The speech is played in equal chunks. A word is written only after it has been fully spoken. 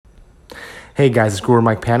Hey guys, it's Guru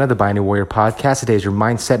Mike Panna, the Binary Warrior Podcast. Today is your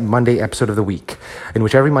Mindset Monday episode of the week, in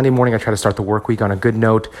which every Monday morning I try to start the work week on a good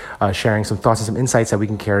note, sharing some thoughts and some insights that we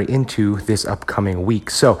can carry into this upcoming week.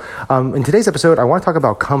 So in today's episode, I want to talk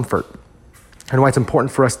about comfort and why it's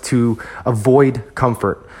important for us to avoid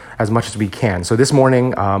comfort as much as we can. So this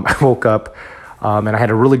morning, I woke up and I had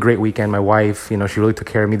a really great weekend. My wife, she really took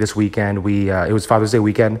care of me this weekend. It was Father's Day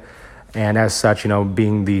weekend. And as such,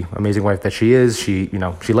 being the amazing wife that she is, she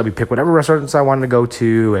let me pick whatever restaurants I wanted to go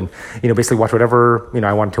to and, basically watch whatever,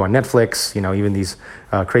 I wanted to on Netflix, even these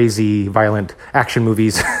crazy, violent action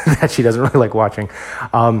movies that she doesn't really like watching.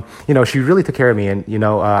 She really took care of me and,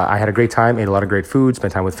 I had a great time, ate a lot of great food,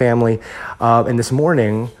 spent time with family. And this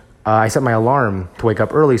morning, I set my alarm to wake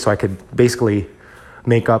up early so I could basically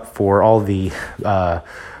make up for all the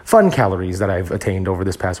fun calories that I've attained over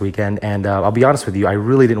this past weekend. And I'll be honest with you, I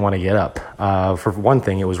really didn't want to get up. For one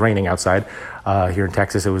thing, it was raining outside here in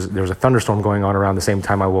Texas. There was a thunderstorm going on around the same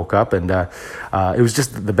time I woke up. And it was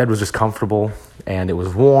just, the bed was just comfortable and it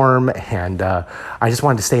was warm. And I just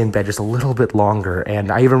wanted to stay in bed just a little bit longer.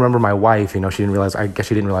 And I even remember my wife, I guess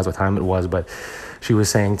she didn't realize what time it was, but she was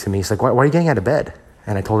saying to me, she's like, why are you getting out of bed?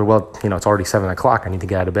 And I told her, well, it's already 7 o'clock. I need to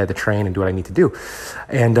get out of bed to train and do what I need to do.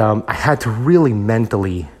 And I had to really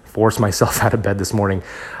mentally force myself out of bed this morning,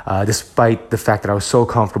 despite the fact that I was so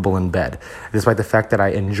comfortable in bed, despite the fact that I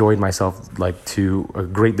enjoyed myself to a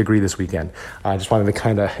great degree this weekend. I just wanted to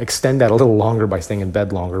kind of extend that a little longer by staying in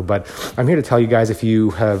bed longer. But I'm here to tell you guys, if you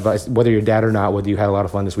have, whether you're dad or not, whether you had a lot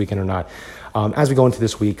of fun this weekend or not, as we go into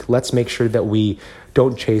this week, let's make sure that we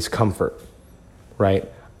don't chase comfort,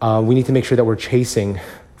 right? We need to make sure that we're chasing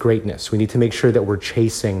greatness. We need to make sure that we're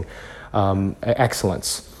chasing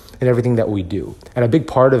excellence in everything that we do. And a big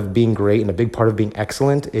part of being great and a big part of being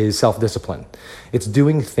excellent is self-discipline. It's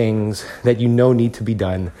doing things that need to be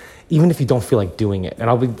done, even if you don't feel like doing it. And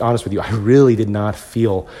I'll be honest with you, I really did not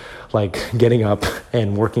feel like getting up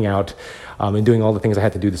and working out and doing all the things I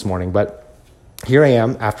had to do this morning. But here I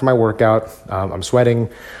am after my workout. I'm sweating.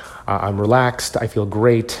 I'm relaxed, I feel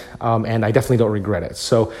great, and I definitely don't regret it.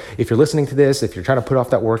 So if you're listening to this, if you're trying to put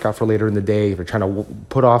off that workout for later in the day, if you're trying to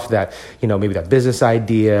put off that, maybe that business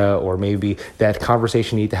idea or maybe that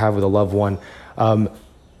conversation you need to have with a loved one,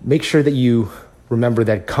 make sure that you remember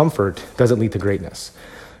that comfort doesn't lead to greatness.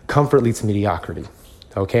 Comfort leads to mediocrity,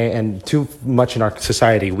 okay? And too much in our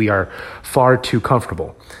society, we are far too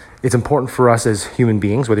comfortable. It's important for us as human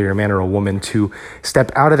beings, whether you're a man or a woman, to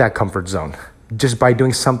step out of that comfort zone, just by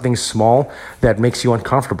doing something small that makes you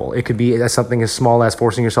uncomfortable. It could be something as small as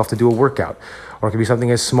forcing yourself to do a workout, or it could be something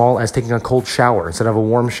as small as taking a cold shower instead of a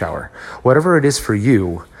warm shower. Whatever it is for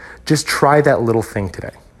you, just try that little thing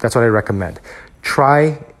today. That's what I recommend.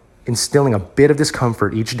 Try instilling a bit of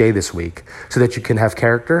discomfort each day this week so that you can have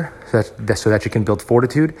character, so that you can build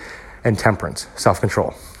fortitude and temperance,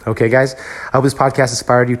 self-control. Okay, guys? I hope this podcast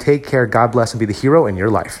inspired you. Take care. God bless and be the hero in your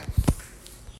life.